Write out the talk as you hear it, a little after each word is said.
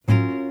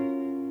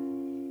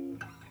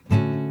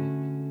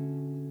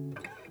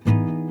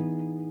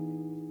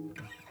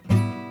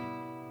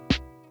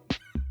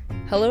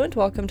Hello and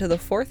welcome to the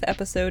fourth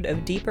episode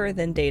of Deeper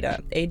Than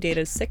Data,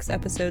 Data's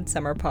 6-episode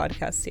summer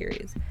podcast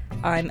series.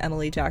 I'm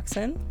Emily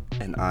Jackson.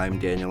 And I'm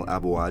Daniel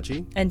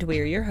Abuaji. And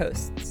we're your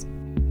hosts.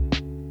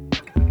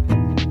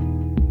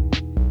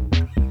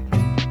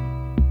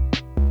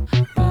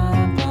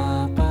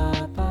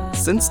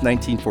 Since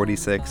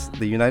 1946,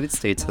 the United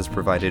States has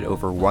provided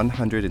over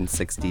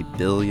 $160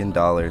 billion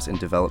in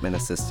development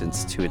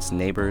assistance to its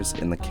neighbors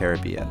in the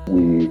Caribbean.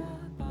 We're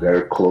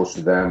very close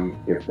to them.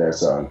 If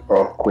there's an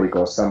earthquake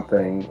or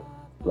something,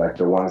 like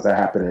the ones that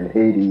happen in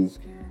Haiti,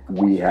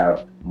 we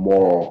have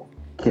more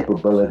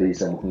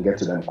capabilities and we can get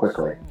to them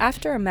quickly.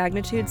 After a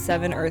magnitude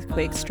 7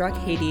 earthquake struck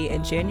Haiti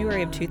in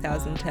January of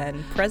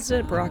 2010,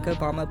 President Barack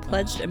Obama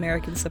pledged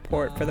American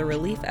support for the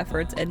relief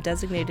efforts and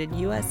designated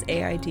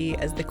USAID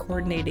as the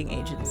coordinating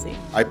agency.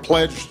 I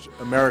pledged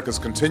America's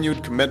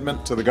continued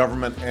commitment to the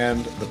government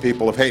and the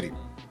people of Haiti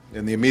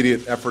in the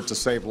immediate effort to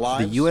save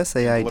lives. The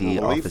USAID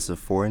Office of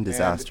Foreign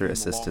Disaster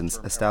Assistance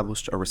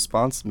established a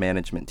response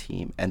management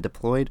team and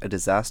deployed a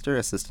Disaster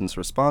Assistance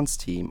Response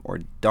Team, or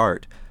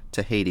DART,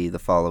 to Haiti the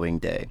following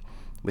day.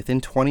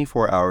 Within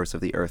 24 hours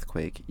of the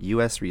earthquake,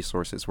 U.S.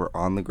 resources were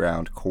on the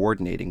ground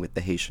coordinating with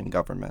the Haitian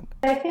government.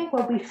 I think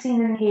what we've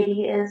seen in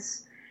Haiti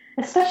is,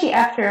 especially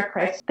after a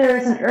crisis, there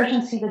is an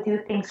urgency to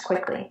do things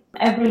quickly.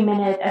 Every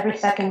minute, every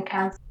second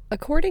counts.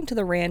 According to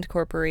the RAND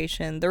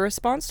Corporation, the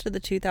response to the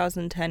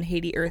 2010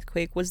 Haiti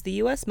earthquake was the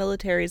U.S.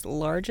 military's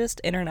largest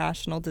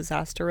international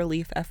disaster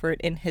relief effort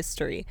in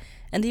history,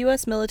 and the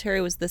U.S. military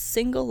was the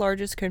single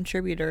largest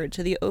contributor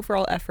to the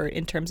overall effort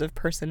in terms of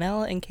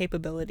personnel and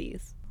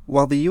capabilities.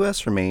 While the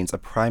U.S. remains a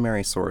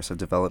primary source of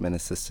development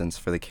assistance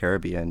for the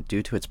Caribbean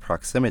due to its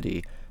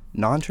proximity,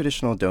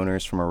 non-traditional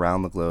donors from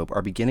around the globe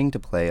are beginning to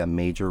play a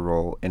major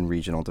role in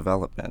regional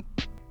development.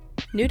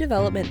 New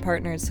development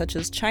partners such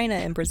as China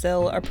and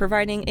Brazil are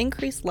providing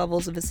increased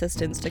levels of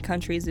assistance to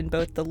countries in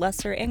both the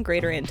Lesser and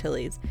Greater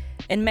Antilles.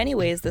 In many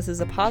ways, this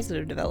is a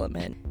positive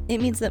development.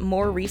 It means that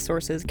more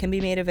resources can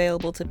be made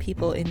available to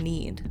people in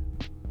need.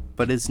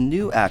 But as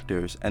new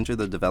actors enter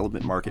the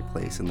development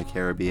marketplace in the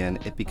Caribbean,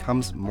 it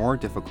becomes more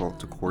difficult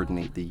to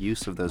coordinate the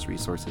use of those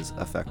resources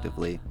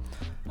effectively.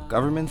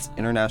 Governments,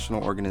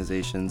 international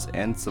organizations,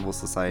 and civil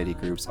society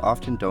groups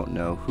often don't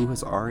know who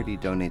has already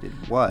donated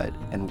what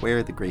and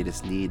where the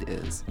greatest need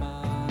is.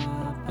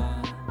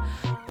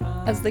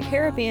 As the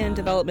Caribbean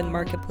development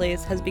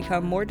marketplace has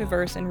become more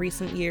diverse in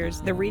recent years,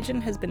 the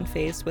region has been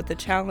faced with the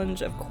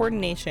challenge of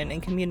coordination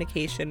and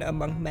communication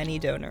among many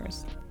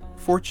donors.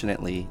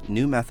 Fortunately,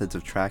 new methods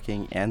of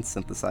tracking and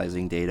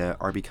synthesizing data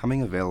are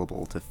becoming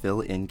available to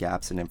fill in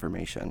gaps in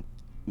information.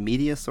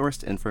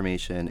 Media-sourced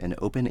information and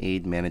open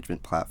aid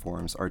management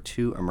platforms are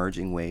two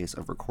emerging ways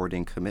of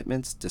recording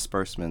commitments,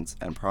 disbursements,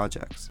 and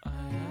projects. I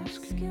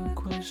ask you a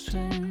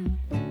question.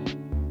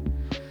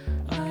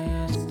 I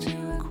asked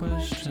you a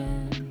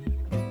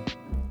question.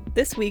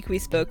 This week we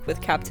spoke with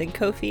Captain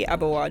Kofi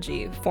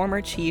Abuaji, former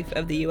chief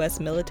of the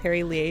U.S.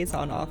 Military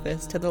Liaison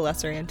Office to the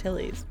Lesser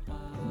Antilles.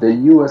 The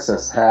U.S.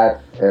 has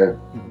had a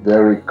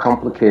very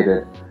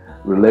complicated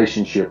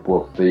relationship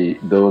with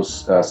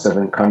those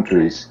 7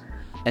 countries.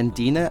 And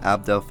Dina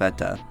Abdel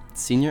Fattah,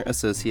 Senior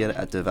Associate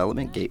at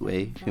Development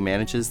Gateway, who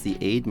manages the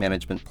Aid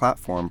Management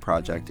Platform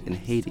project in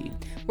Haiti.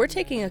 We're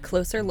taking a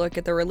closer look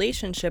at the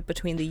relationship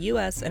between the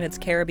U.S. and its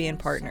Caribbean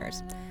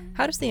partners.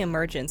 How does the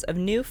emergence of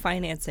new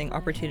financing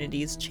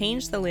opportunities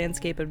change the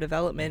landscape of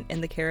development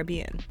in the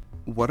Caribbean?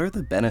 What are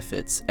the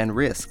benefits and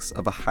risks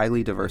of a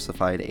highly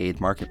diversified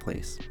aid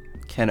marketplace?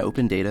 Can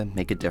open data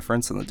make a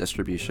difference in the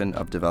distribution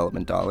of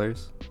development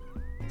dollars?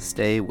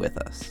 Stay with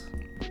us.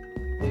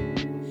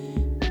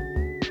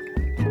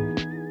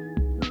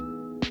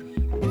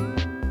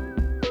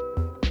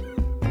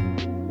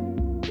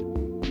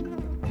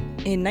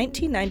 In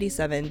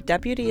 1997,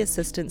 Deputy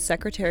Assistant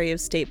Secretary of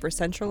State for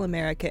Central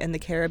America and the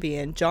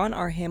Caribbean, John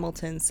R.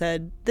 Hamilton,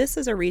 said, "This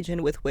is a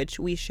region with which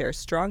we share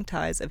strong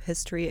ties of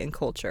history and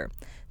culture.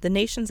 The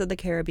nations of the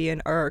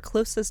Caribbean are our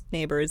closest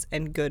neighbors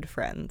and good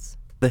friends."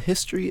 The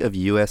history of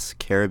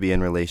U.S.-Caribbean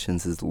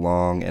relations is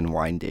long and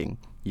winding.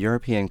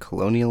 European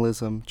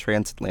colonialism,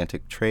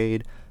 transatlantic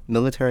trade,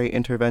 military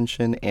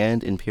intervention,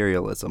 and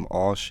imperialism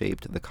all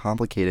shaped the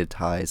complicated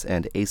ties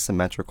and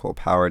asymmetrical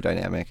power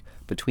dynamic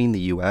between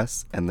the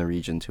U.S. and the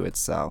region to its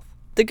south.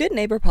 The Good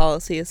Neighbor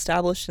policy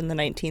established in the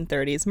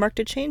 1930s marked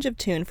a change of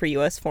tune for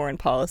U.S. foreign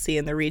policy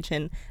in the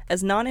region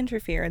as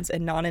non-interference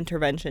and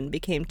non-intervention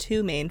became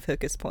two main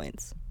focus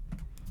points.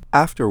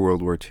 After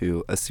World War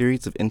II, a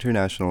series of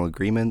international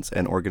agreements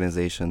and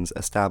organizations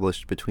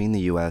established between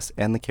the U.S.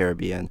 and the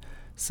Caribbean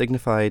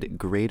signified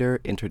greater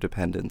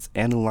interdependence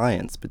and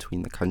alliance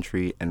between the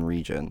country and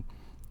region.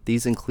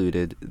 These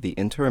included the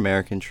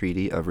Inter-American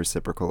Treaty of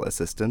Reciprocal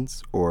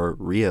Assistance, or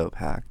RIO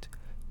Pact,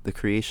 the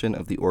creation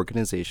of the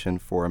Organization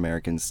for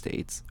American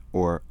States,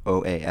 or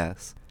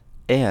OAS,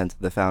 and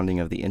the founding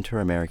of the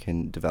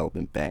Inter-American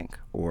Development Bank,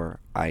 or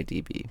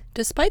IDB.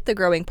 Despite the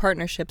growing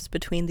partnerships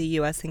between the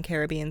U.S. and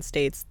Caribbean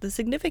states, the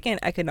significant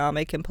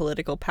economic and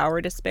political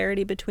power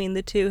disparity between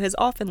the two has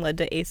often led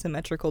to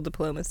asymmetrical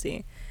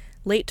diplomacy.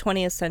 Late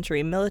 20th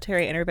century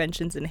military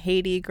interventions in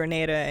Haiti,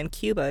 Grenada, and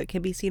Cuba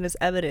can be seen as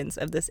evidence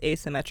of this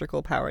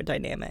asymmetrical power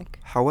dynamic.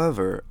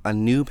 However, a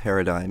new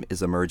paradigm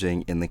is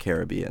emerging in the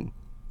Caribbean.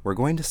 We're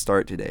going to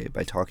start today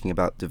by talking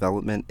about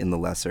development in the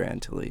Lesser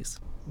Antilles.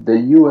 The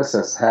U.S.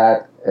 has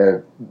had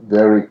a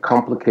very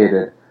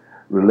complicated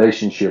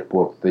relationship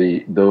with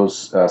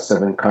those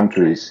 7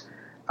 countries.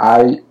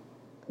 I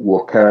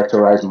will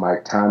characterize my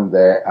time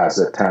there as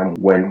a time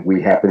when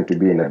we happened to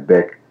be in a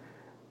big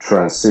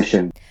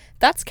transition.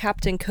 That's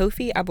Captain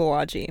Kofi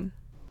Abuaji.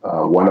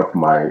 One of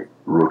my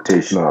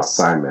rotational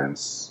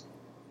assignments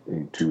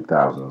in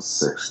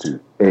 2006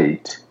 to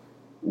 8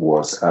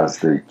 was as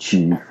the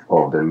chief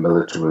of the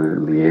military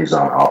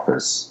liaison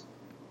office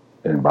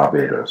in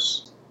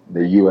Barbados.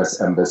 The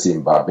U.S. Embassy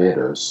in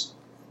Barbados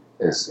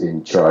is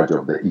in charge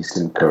of the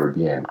Eastern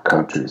Caribbean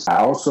countries. I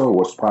also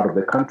was part of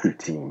the country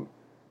team.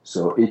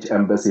 So each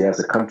embassy has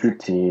a country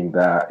team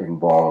that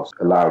involves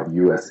a lot of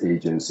U.S.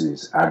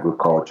 agencies,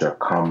 agriculture,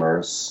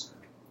 commerce,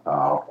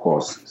 of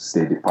course,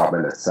 State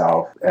Department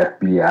itself,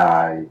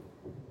 FBI,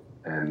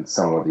 and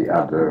some of the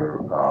other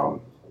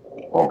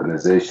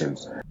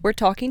organizations. We're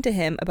talking to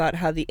him about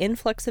how the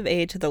influx of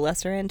aid to the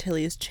Lesser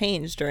Antilles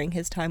changed during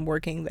his time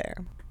working there.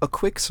 A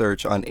quick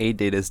search on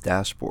AidData's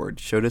dashboard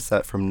showed us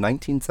that from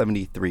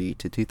 1973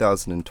 to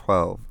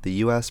 2012, the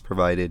U.S.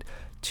 provided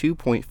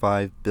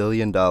 $2.5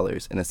 billion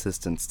in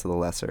assistance to the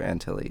Lesser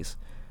Antilles.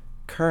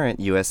 Current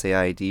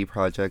USAID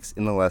projects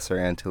in the Lesser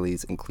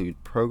Antilles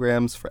include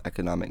programs for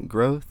economic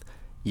growth,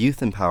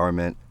 youth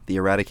empowerment, the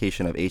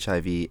eradication of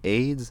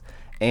HIV/AIDS,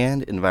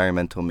 and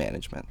environmental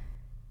management.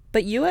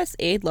 But U.S.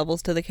 aid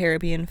levels to the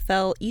Caribbean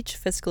fell each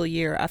fiscal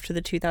year after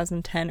the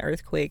 2010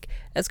 earthquake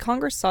as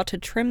Congress sought to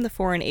trim the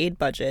foreign aid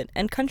budget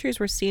and countries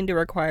were seen to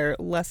require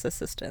less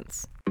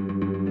assistance.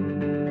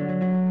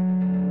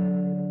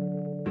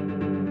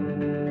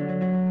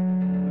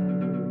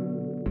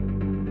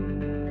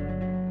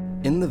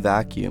 In the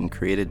vacuum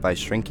created by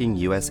shrinking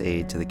U.S.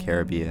 aid to the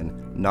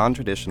Caribbean,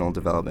 non-traditional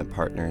development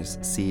partners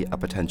see a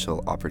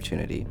potential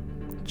opportunity.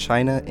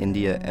 China,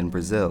 India, and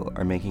Brazil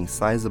are making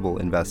sizable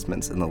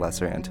investments in the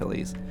Lesser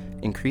Antilles,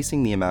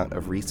 increasing the amount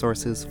of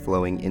resources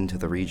flowing into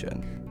the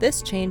region.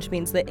 This change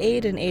means that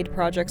aid and aid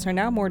projects are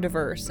now more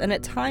diverse, and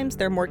at times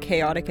they're more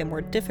chaotic and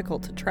more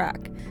difficult to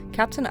track.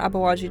 Captain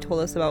Abuaji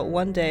told us about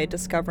one day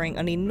discovering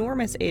an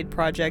enormous aid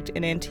project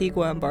in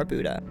Antigua and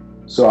Barbuda.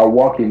 So I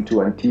walk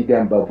into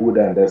Antigua and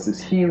Barbuda, and there's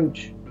this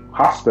huge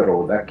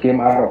hospital that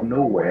came out of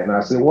nowhere. And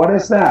I said, "What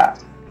is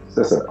that?"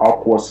 There's an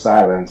awkward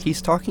silence.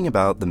 He's talking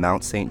about the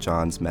Mount St.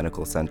 John's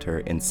Medical Center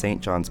in St.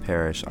 John's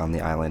Parish on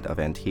the island of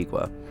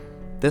Antigua.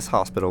 This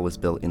hospital was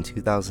built in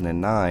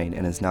 2009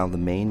 and is now the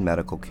main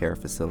medical care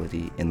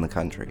facility in the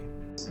country.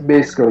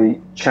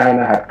 Basically,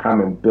 China had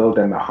come and built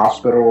them a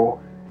hospital,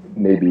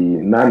 maybe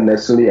not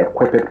necessarily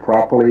equip it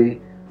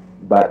properly,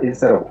 but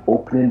instead of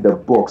opening the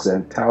books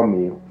and tell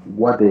me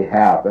what they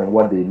have and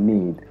what they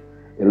need,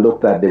 it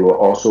looked like they were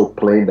also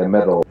playing the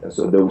middle. And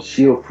so they would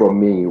shield from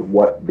me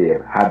what they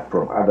have had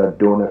from other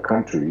donor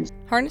countries.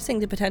 Harnessing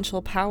the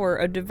potential power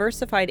of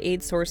diversified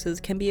aid sources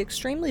can be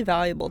extremely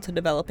valuable to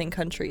developing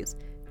countries.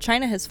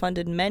 China has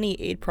funded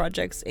many aid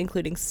projects,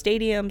 including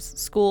stadiums,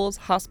 schools,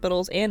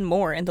 hospitals, and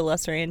more in the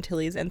Lesser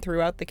Antilles and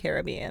throughout the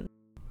Caribbean.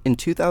 In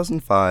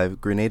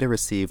 2005, Grenada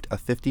received a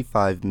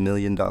 $55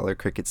 million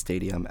cricket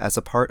stadium as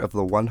a part of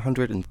the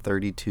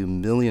 $132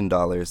 million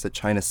that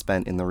China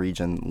spent in the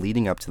region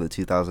leading up to the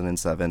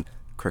 2007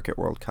 Cricket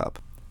World Cup.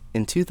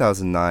 In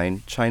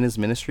 2009, China's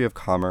Ministry of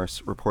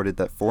Commerce reported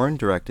that foreign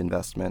direct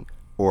investment,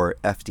 or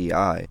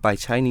FDI, by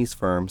Chinese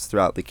firms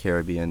throughout the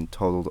Caribbean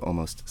totaled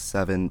almost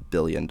 $7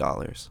 billion.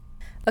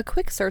 A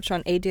quick search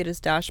on AidData's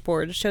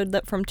dashboard showed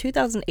that from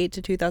 2008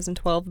 to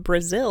 2012,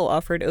 Brazil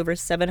offered over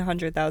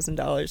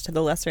 $700,000 to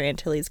the Lesser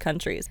Antilles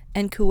countries,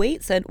 and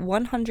Kuwait sent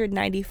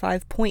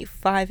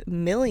 $195.5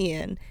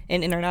 million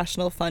in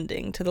international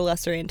funding to the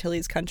Lesser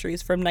Antilles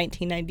countries from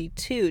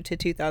 1992 to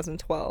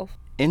 2012.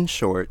 In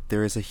short,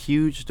 there is a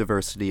huge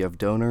diversity of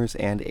donors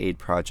and aid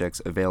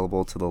projects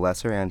available to the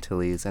Lesser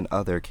Antilles and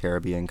other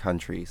Caribbean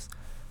countries.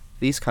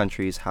 These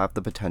countries have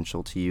the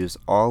potential to use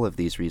all of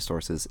these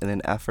resources in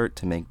an effort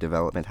to make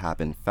development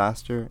happen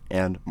faster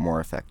and more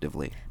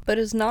effectively. But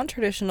as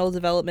non-traditional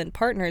development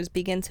partners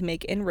begin to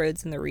make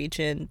inroads in the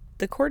region,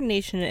 the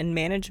coordination and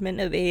management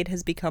of aid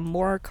has become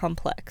more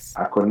complex.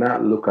 I could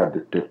not look at the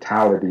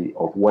totality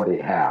of what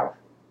they have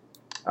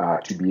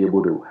to be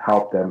able to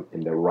help them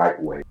in the right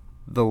way.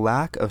 The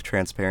lack of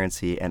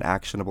transparency and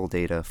actionable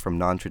data from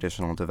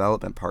non-traditional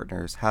development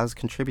partners has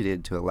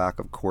contributed to a lack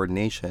of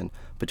coordination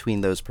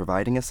between those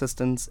providing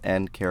assistance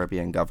and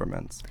Caribbean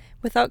governments.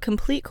 Without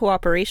complete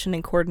cooperation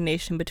and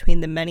coordination between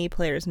the many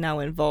players now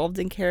involved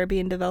in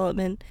Caribbean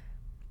development,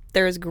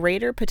 there is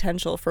greater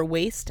potential for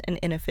waste and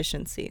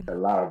inefficiency. A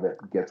lot of it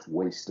gets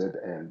wasted,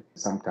 and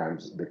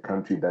sometimes the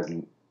country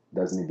doesn't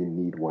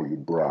even need what you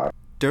brought.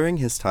 During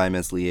his time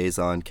as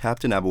liaison,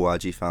 Captain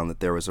Abuaji found that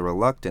there was a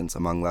reluctance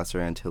among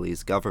Lesser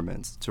Antilles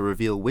governments to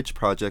reveal which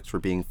projects were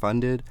being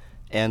funded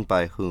and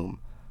by whom.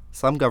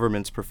 Some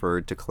governments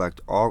preferred to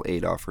collect all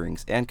aid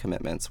offerings and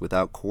commitments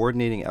without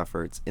coordinating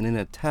efforts in an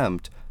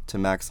attempt to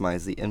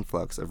maximize the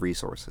influx of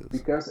resources.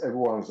 Because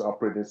everyone's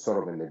operating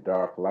sort of in the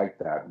dark like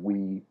that,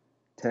 we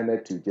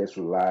tended to just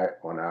rely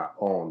on our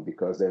own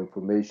because the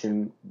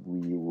information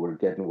we were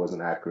getting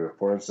wasn't accurate.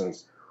 For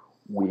instance,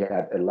 we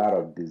had a lot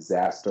of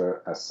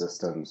disaster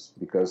assistance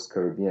because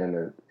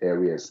Caribbean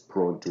area is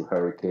prone to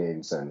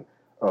hurricanes and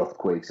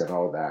earthquakes and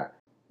all that.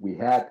 We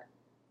had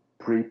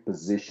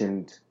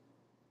pre-positioned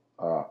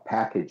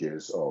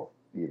packages of,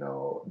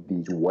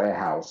 these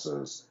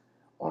warehouses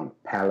on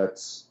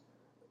pallets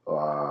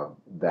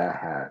that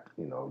had,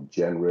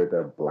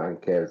 generator,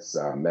 blankets,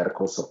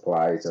 medical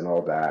supplies, and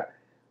all that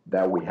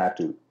we had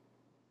to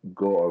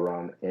go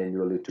around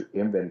annually to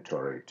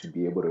inventory to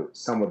be able to.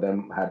 Some of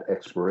them had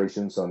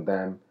expirations on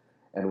them,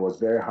 and it was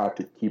very hard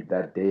to keep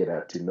that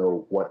data to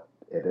know what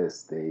it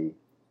is they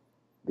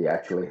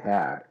actually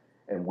had.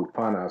 And we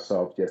found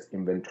ourselves just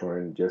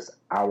inventorying just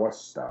our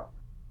stuff.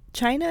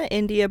 China,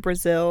 India,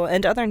 Brazil,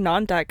 and other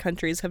non-DAC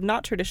countries have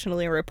not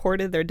traditionally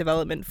reported their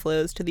development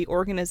flows to the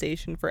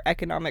Organization for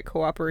Economic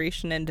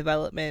Cooperation and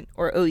Development,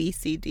 or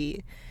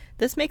OECD.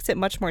 This makes it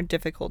much more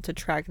difficult to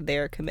track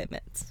their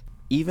commitments.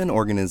 Even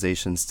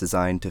organizations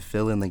designed to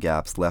fill in the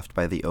gaps left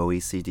by the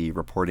OECD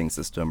reporting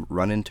system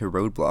run into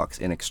roadblocks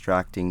in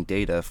extracting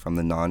data from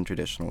the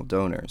non-traditional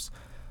donors.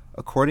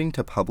 According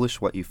to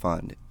Publish What You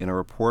Fund, in a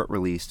report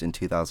released in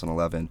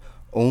 2011,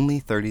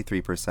 only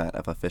 33%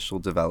 of official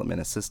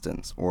development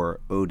assistance, or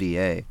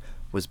ODA,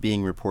 was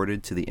being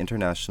reported to the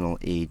International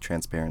Aid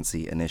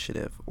Transparency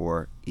Initiative,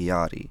 or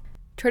IATI.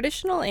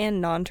 Traditional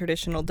and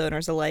non-traditional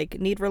donors alike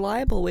need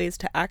reliable ways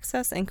to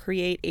access and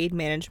create aid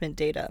management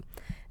data.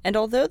 And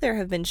although there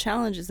have been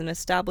challenges in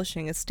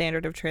establishing a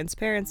standard of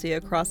transparency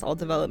across all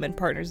development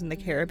partners in the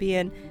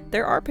Caribbean,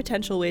 there are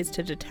potential ways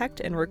to detect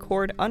and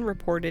record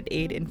unreported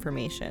aid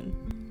information.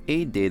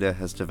 Aid Data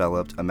has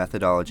developed a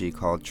methodology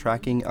called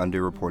Tracking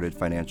Underreported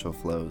Financial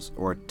Flows,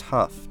 or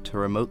TUF, to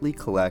remotely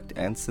collect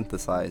and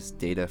synthesize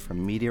data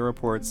from media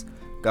reports,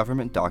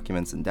 government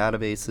documents and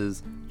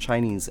databases,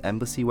 Chinese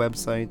embassy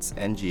websites,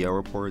 NGO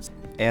reports,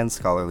 and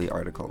scholarly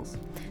articles.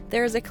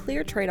 There is a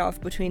clear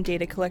trade-off between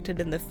data collected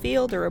in the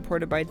field or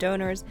reported by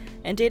donors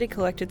and data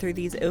collected through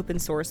these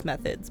open-source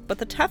methods, but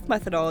the TUF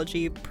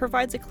methodology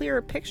provides a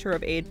clearer picture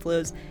of aid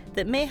flows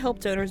that may help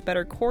donors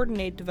better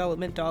coordinate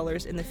development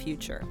dollars in the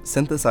future.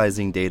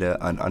 Synthesizing data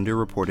on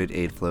underreported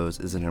aid flows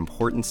is an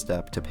important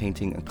step to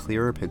painting a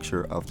clearer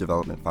picture of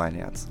development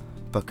finance,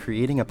 but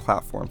creating a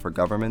platform for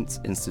governments,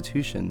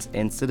 institutions,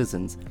 and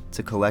citizens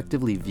to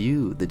collectively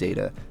view the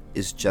data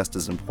is just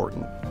as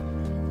important.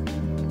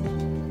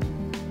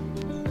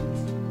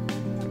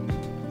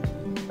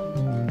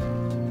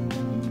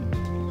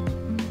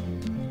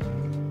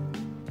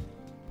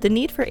 The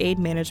need for aid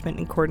management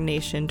and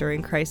coordination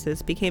during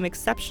crisis became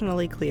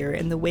exceptionally clear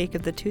in the wake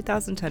of the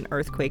 2010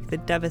 earthquake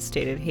that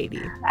devastated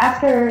Haiti.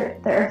 After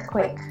the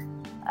earthquake,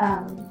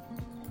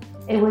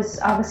 it was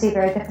obviously a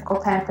very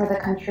difficult time for the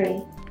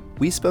country.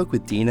 We spoke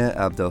with Dina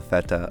Abdel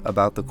Fattah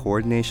about the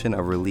coordination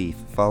of relief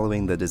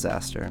following the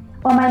disaster.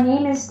 Well, my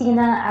name is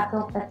Dina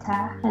Abdel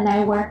Fattah, and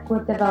I work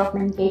with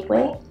Development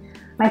Gateway.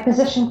 My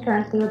position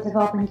currently with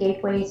Development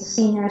Gateway is a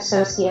senior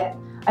associate.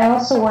 I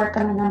also work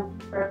on a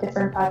number of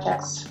different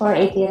projects for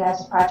Aid Data as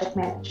a project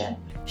manager.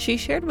 She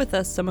shared with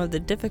us some of the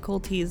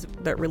difficulties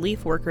that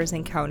relief workers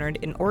encountered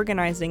in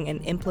organizing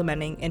and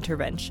implementing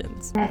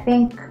interventions. I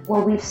think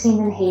what we've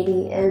seen in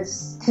Haiti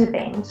is two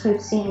things.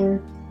 We've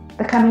seen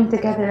the coming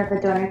together of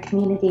the donor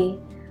community,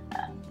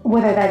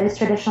 whether that is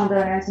traditional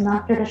donors and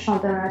non-traditional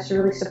donors,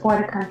 to really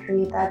support a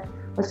country that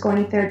was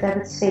going through a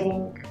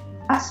devastating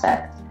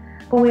aspect.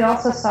 But we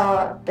also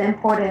saw the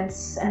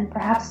importance and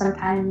perhaps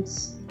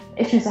sometimes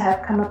issues that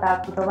have come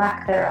about with the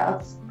lack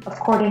thereof of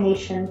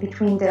coordination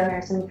between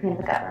donors and between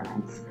the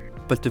governments.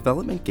 But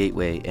Development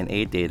Gateway and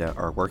Aid Data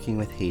are working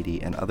with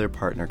Haiti and other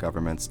partner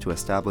governments to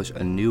establish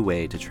a new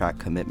way to track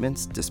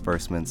commitments,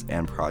 disbursements,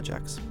 and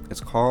projects. It's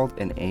called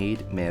an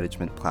Aid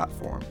Management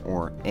Platform,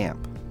 or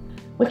AMP.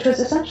 Which was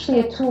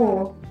essentially a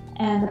tool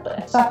and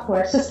a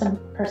software system,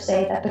 per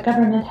se, that the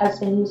government has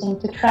been using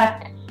to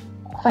track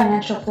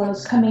financial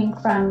flows coming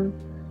from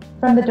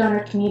the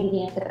donor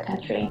community into the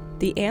country.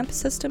 The AMP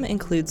system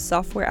includes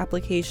software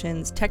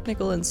applications,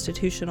 technical,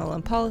 institutional,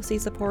 and policy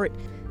support,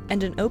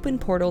 and an open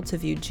portal to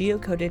view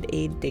geocoded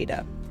aid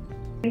data.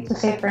 So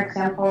say, for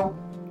example,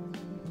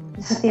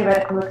 this is a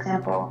theoretical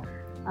example,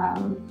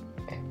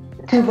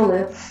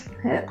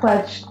 Tuvalu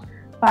pledged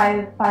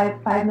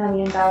 $5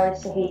 million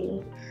to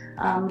Haiti.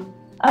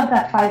 Of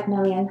that $5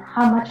 million,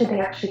 how much did they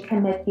actually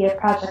commit via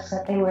projects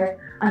that they were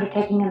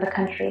undertaking in the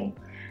country?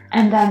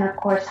 And then, of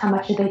course, how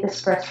much did they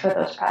disperse for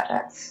those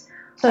projects?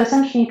 So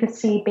essentially, you could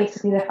see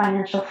basically the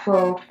financial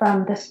flow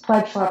from this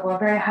pledge level, a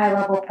very high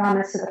level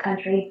promise to the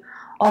country,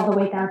 all the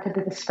way down to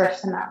the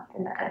dispersed amount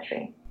in the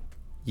country.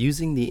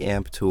 Using the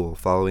AMP tool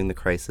following the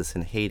crisis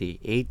in Haiti,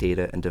 Aid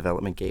Data and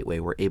Development Gateway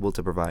were able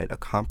to provide a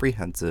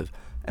comprehensive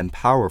and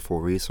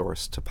powerful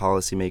resource to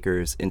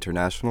policymakers,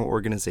 international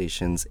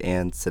organizations,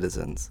 and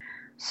citizens.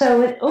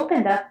 So it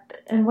opened up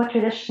in what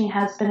traditionally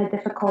has been a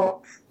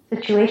difficult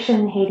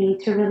situation in Haiti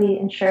to really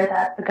ensure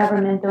that the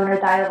government-donor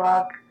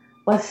dialogue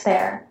was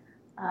there.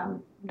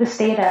 This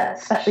data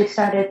especially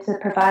started to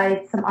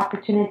provide some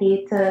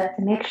opportunity to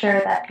make sure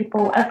that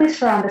people at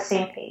least were on the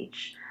same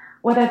page.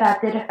 Whether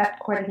that did affect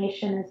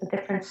coordination is a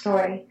different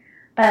story,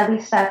 but at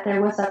least that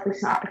there was at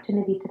least an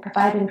opportunity to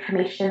provide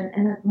information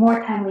in a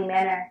more timely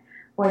manner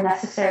where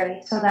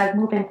necessary, so that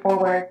moving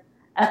forward,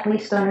 at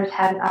least donors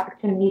had an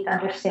opportunity to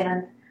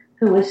understand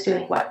who is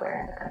doing what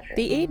where in the country.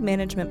 The aid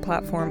management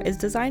platform is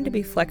designed to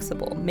be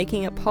flexible,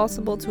 making it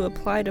possible to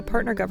apply to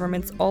partner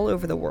governments all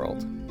over the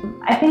world.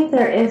 I think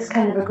there is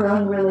kind of a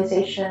growing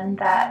realization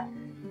that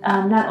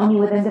not only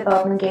within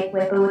Development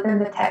Gateway, but within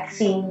the tech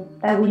scene,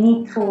 that we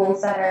need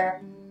tools that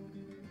are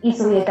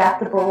easily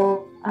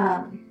adaptable,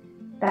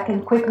 that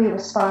can quickly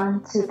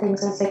respond to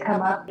things as they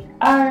come up.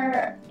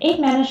 Our aid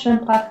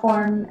management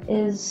platform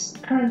is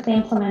currently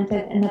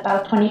implemented in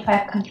about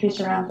 25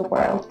 countries around the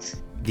world.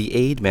 The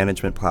aid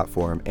management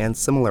platform and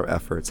similar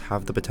efforts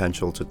have the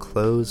potential to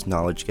close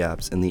knowledge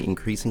gaps in the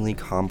increasingly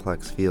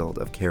complex field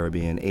of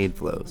Caribbean aid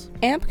flows.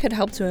 AMP could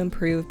help to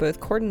improve both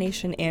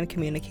coordination and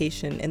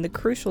communication in the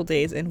crucial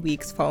days and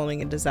weeks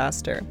following a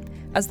disaster.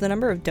 As the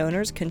number of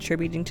donors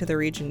contributing to the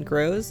region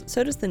grows,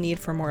 so does the need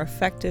for more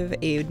effective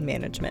aid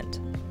management.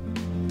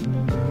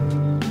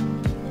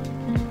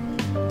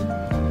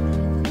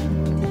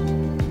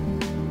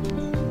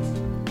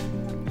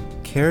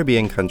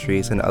 Caribbean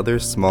countries and other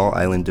small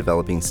island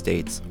developing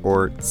states,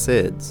 or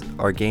SIDS,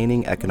 are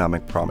gaining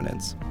economic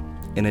prominence.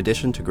 In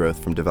addition to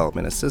growth from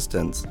development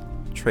assistance,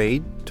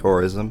 trade,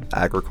 tourism,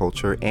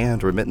 agriculture,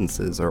 and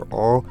remittances are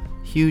all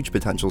huge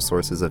potential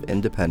sources of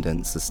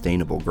independent,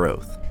 sustainable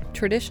growth.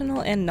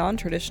 Traditional and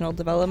non-traditional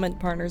development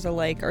partners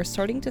alike are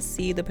starting to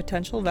see the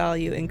potential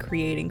value in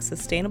creating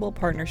sustainable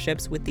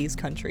partnerships with these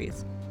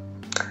countries.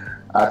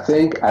 I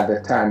think at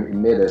the time it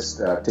made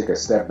us take a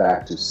step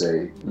back to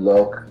say,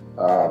 look,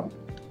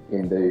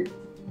 in the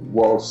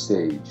world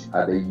stage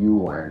at the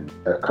UN,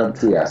 a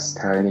country as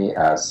tiny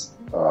as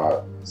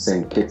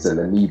St. Kitts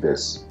and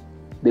Nevis,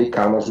 they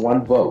count as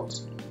one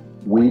vote.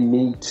 We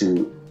need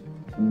to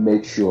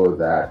make sure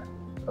that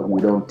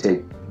we don't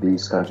take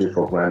these countries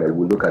for granted.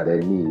 We look at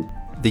their need.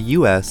 The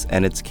U.S.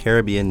 and its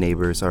Caribbean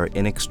neighbors are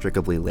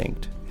inextricably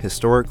linked,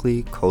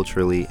 historically,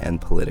 culturally,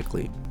 and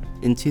politically.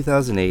 In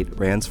 2008,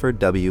 Ransford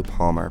W.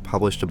 Palmer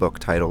published a book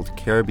titled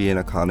Caribbean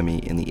Economy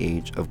in the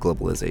Age of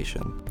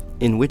Globalization,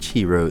 in which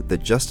he wrote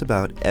that just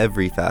about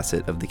every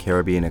facet of the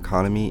Caribbean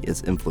economy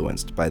is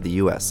influenced by the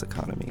U.S.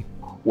 economy.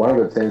 One of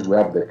the things we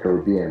have with the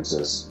Caribbeans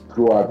is,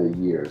 throughout the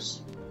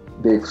years,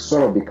 they've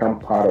sort of become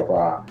part of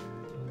our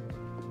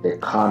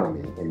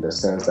economy in the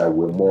sense that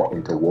we're more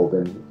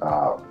interwoven.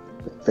 The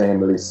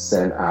families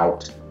send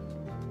out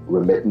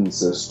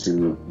remittances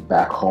to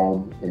back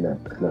home in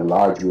a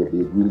large way.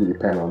 They really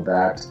depend on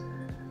that.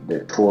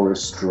 The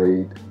tourist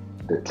trade,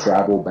 the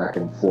travel back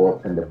and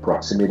forth, and the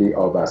proximity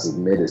of us has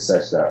made it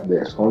such that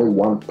there's only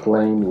one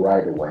plane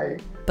ride away.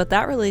 But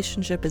that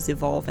relationship is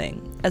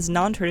evolving. As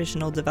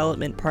non-traditional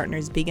development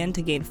partners begin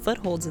to gain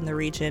footholds in the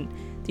region,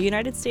 the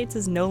United States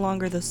is no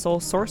longer the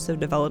sole source of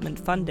development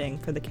funding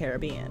for the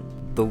Caribbean.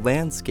 The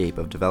landscape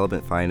of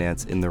development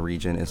finance in the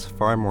region is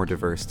far more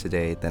diverse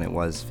today than it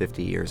was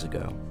 50 years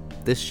ago.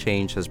 This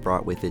change has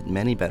brought with it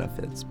many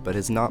benefits, but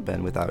has not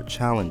been without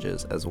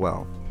challenges as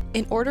well.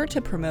 In order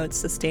to promote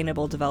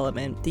sustainable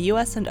development, the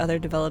U.S. and other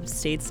developed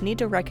states need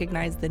to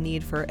recognize the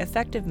need for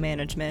effective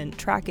management,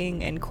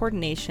 tracking, and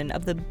coordination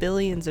of the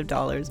billions of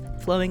dollars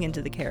flowing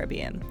into the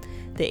Caribbean.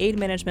 The aid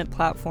management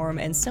platform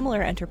and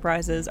similar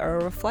enterprises are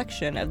a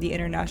reflection of the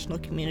international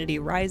community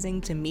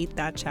rising to meet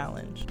that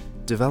challenge.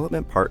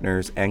 Development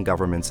partners and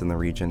governments in the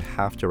region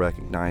have to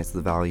recognize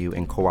the value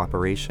in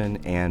cooperation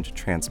and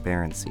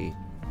transparency.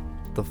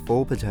 The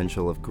full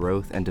potential of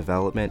growth and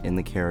development in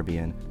the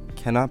Caribbean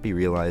cannot be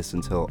realized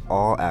until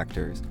all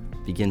actors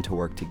begin to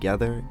work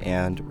together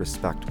and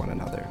respect one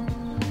another.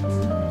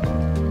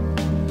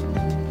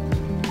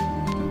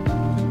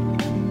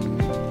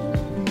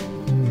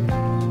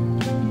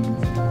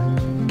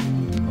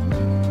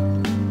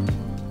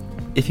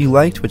 If you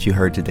liked what you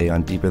heard today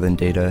on Deeper Than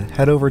Data,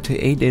 head over to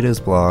AidData's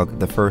blog,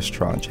 The First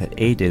Tranche, at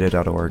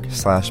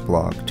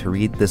aiddata.org/blog to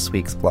read this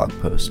week's blog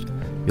post.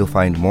 You'll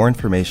find more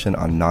information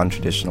on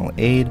non-traditional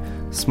aid,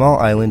 small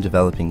island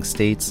developing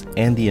states,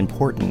 and the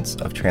importance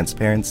of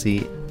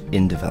transparency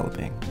in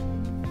developing.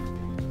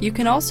 You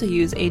can also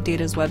use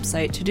AidData's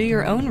website to do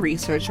your own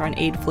research on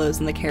aid flows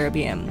in the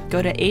Caribbean.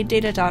 Go to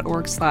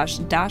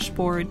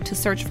aiddata.org/dashboard to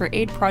search for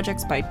aid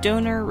projects by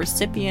donor,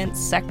 recipient,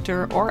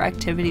 sector, or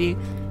activity,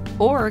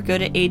 or go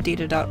to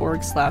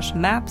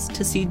aiddata.org/maps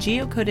to see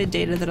geocoded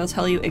data that'll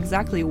tell you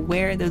exactly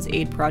where those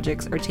aid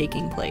projects are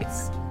taking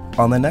place.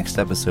 On the next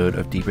episode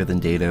of Deeper Than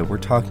Data, we're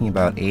talking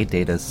about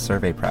AidData's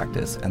survey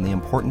practice and the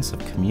importance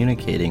of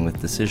communicating with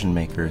decision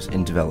makers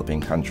in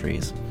developing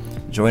countries.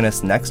 Join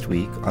us next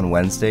week on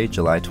Wednesday,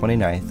 July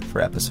 29th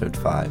for episode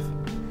 5.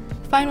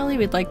 Finally,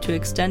 we'd like to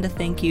extend a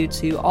thank you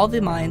to all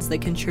the minds that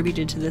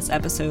contributed to this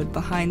episode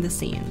behind the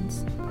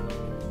scenes.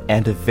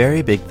 And a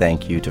very big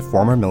thank you to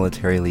former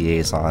military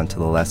liaison to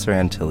the Lesser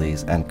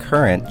Antilles and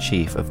current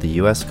Chief of the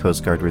U.S.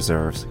 Coast Guard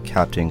Reserves,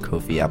 Captain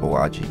Kofi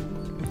Abawaji,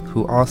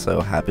 who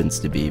also happens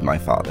to be my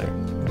father.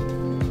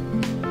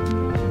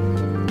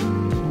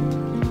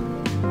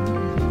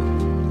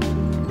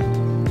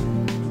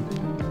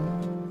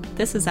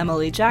 This is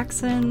Emily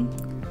Jackson.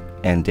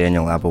 And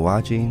Daniel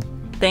Abawaji.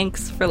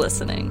 Thanks for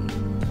listening.